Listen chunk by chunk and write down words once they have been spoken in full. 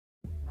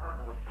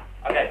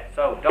Okay,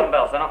 so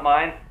dumbbells, they're not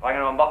mine. I'm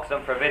going to unbox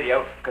them for a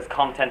video because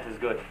content is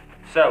good.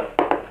 So,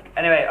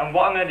 anyway, and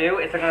what I'm going to do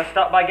is I'm going to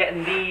start by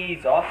getting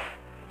these off.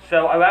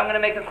 So I am going to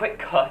make a quick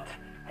cut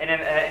in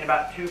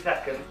about 2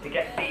 seconds to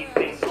get these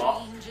things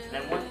off. And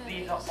then once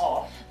these are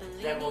off,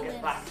 then we'll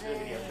get back to the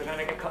video. So we're going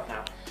to make a cut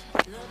now.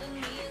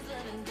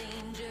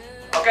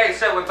 Okay,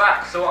 so we're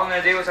back. So what I'm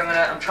going to do is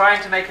I'm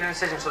trying to make an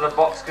incision so the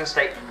box can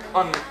stay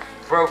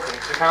unbroken.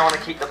 So I kind of want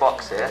to keep the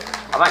box here.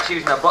 I'm actually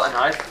using a butter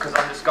knife because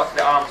I've just got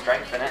the arm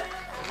strength in it.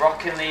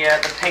 Rocking the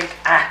pink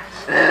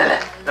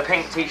the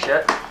pink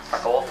t-shirt.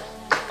 Back off.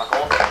 Back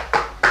off.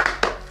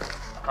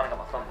 I can't get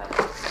my thumb there.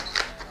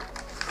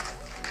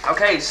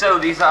 Okay, so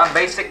these are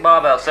basic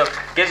barbells. So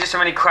gives you so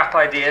many crap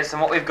ideas.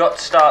 And what we've got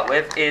to start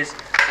with is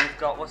we've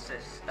got, what's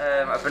this?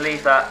 I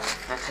believe that,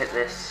 let's hit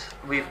this.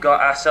 We've got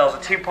ourselves a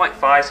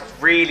 2.5, so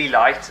it's really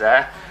light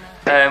there.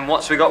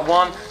 Once we got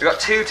one, we got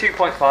two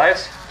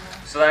 2.5s.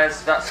 So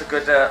that's a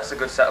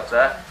good setup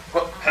there.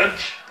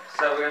 Punch.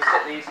 So we're gonna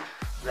sit these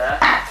there.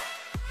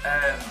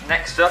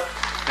 Next up,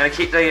 I'm gonna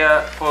keep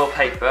the foil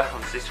paper.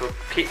 Obviously, so we'll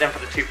keep them for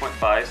the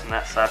 2.5s, and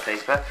that's our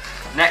paper.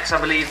 Next, I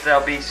believe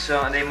there'll be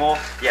certainly more.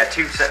 Yeah,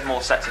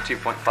 more sets of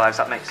 2.5s.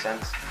 That makes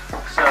sense.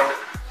 So,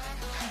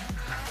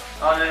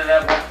 oh no,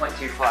 they're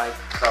 1.25.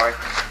 Sorry,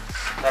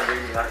 they're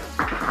really light.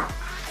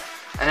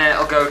 And then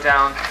it'll go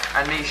down,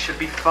 and these should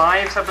be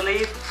 5s, I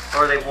believe,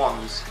 or are they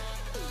 1s?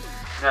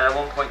 No, they're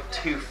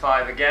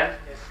 1.25 again.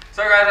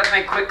 So guys, let's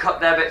make a quick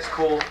cut there, but it's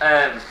cool.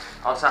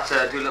 I'll just have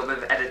to do a little bit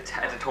of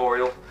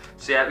editorial.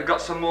 So yeah, we've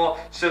got some more.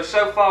 So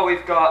far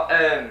we've got,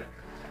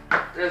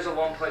 there's a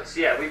 1 point, so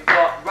yeah, we've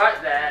got right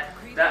there,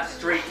 that's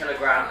 3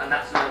 kilogram, and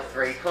that's another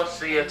 3, plus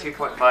the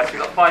 2.5, so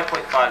we've got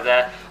 5.5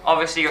 there.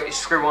 Obviously you got your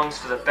screw-ons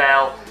for the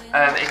bell.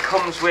 It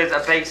comes with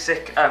a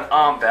basic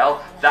arm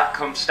bell, that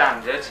comes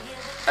standard.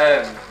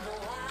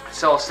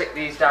 So I'll stick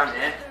these down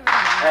here.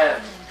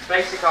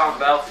 Basic arm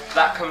bell,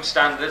 that comes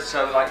standard,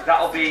 so like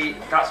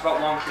that's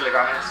about 1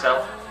 kilogram in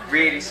itself,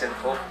 really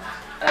simple.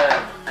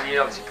 And you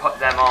obviously put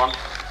them on.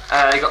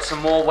 You got some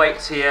more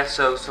weights here,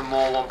 so some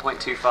more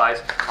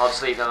 1.25s. I'll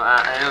just leave them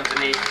at that. And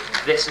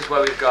underneath, this is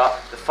where we've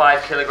got the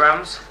 5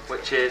 kilograms,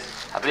 which is,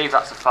 I believe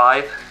that's a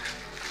 5.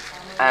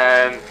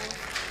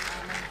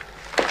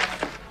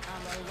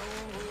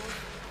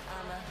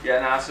 Yeah,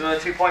 now it's another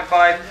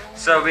 2.5.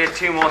 So we had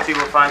 2 more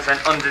 2.5s, and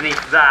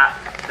underneath that,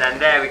 then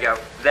there we go.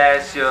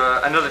 There's your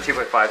another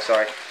 2.5.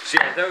 Sorry. So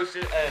yeah, those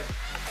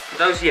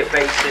are your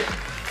basic.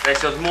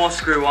 There's more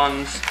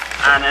screw-ons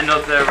and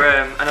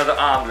another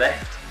arm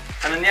lift.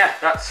 And then yeah,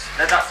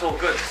 that's all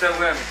good. So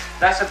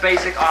that's a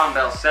basic arm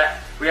bell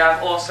set. We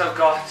have also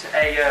got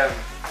an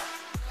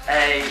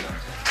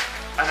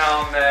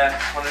arm,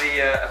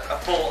 a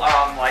full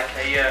arm, like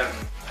a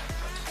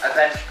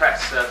bench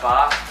press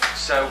bar.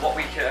 So what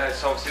we can,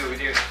 so obviously what we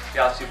do is we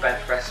have 2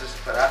 bench presses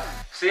for that.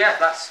 So yeah,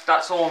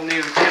 that's all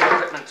new gym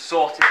equipment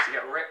sorted to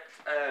get ripped.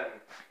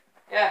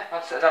 Yeah,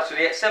 that's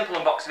really it. Simple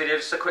unbox video,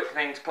 just a quick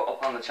thing to put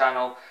up on the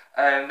channel.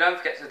 Don't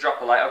forget to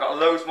drop a like. I've got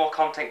loads more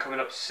content coming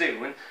up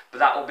soon, but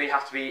that will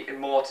have to be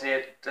more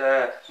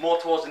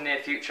towards the near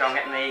future. I'm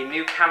getting a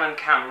new Canon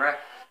camera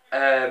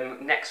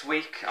next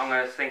week. I'm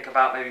going to think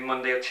about maybe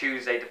Monday or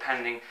Tuesday,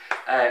 depending.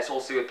 It's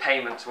also with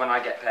payments when I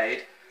get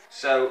paid.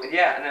 So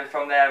yeah, and then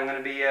from there I'm going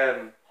to be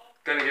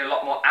doing a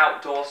lot more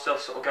outdoor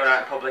stuff, sort of going out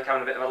in public,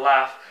 having a bit of a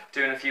laugh,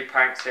 doing a few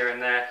pranks here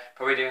and there,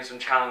 probably doing some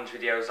challenge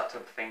videos, that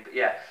type of thing. But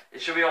yeah,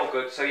 it should be all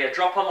good. So yeah,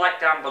 drop a like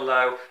down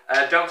below.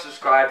 Don't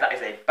subscribe, that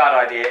is a bad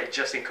idea, it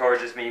just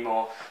encourages me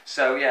more.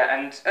 So yeah,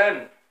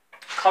 and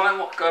comment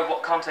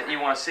what content you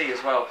want to see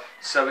as well,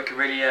 so we can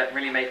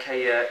really make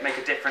a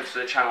difference to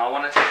the channel.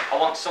 I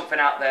want something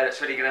out there that's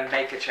really going to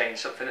make a change,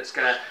 something that's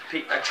going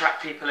to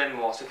attract people in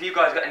more. So if you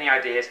guys got any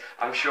ideas,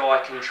 I'm sure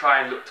I can try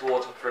and look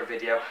towards them for a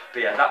video.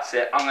 But yeah, that's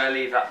it. I'm going to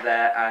leave that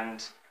there,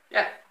 and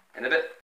yeah, in a bit.